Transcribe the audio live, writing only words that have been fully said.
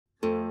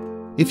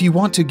If you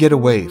want to get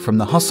away from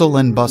the hustle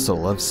and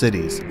bustle of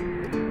cities,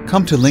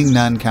 come to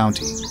Lingnan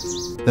County.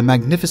 The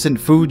magnificent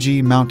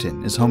Fuji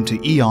Mountain is home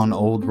to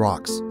eon-old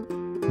rocks,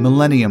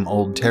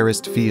 millennium-old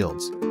terraced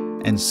fields,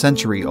 and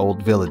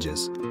century-old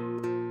villages.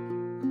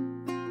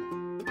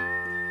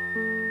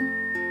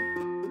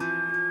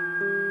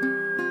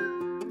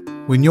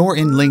 When you're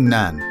in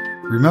Lingnan,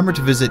 remember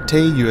to visit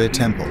Taiyue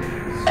Temple,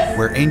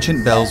 where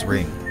ancient bells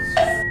ring.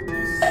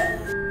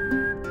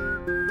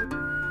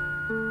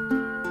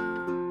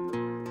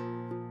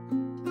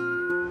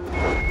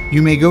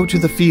 You may go to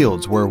the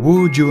fields where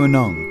Wu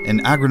Juanong,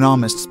 an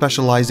agronomist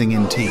specializing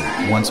in tea,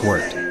 once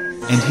worked,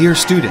 and hear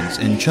students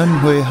in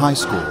Chunhui High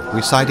School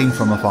reciting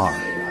from afar.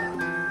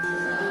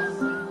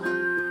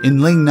 In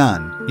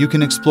Lingnan, you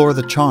can explore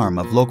the charm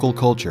of local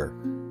culture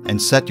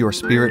and set your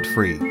spirit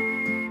free.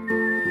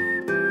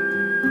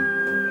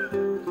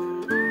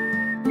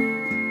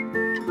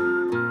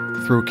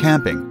 Through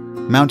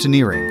camping,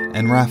 mountaineering,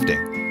 and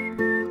rafting.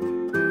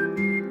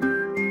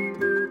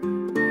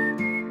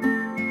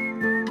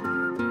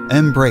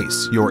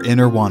 Embrace your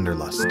inner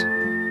wanderlust.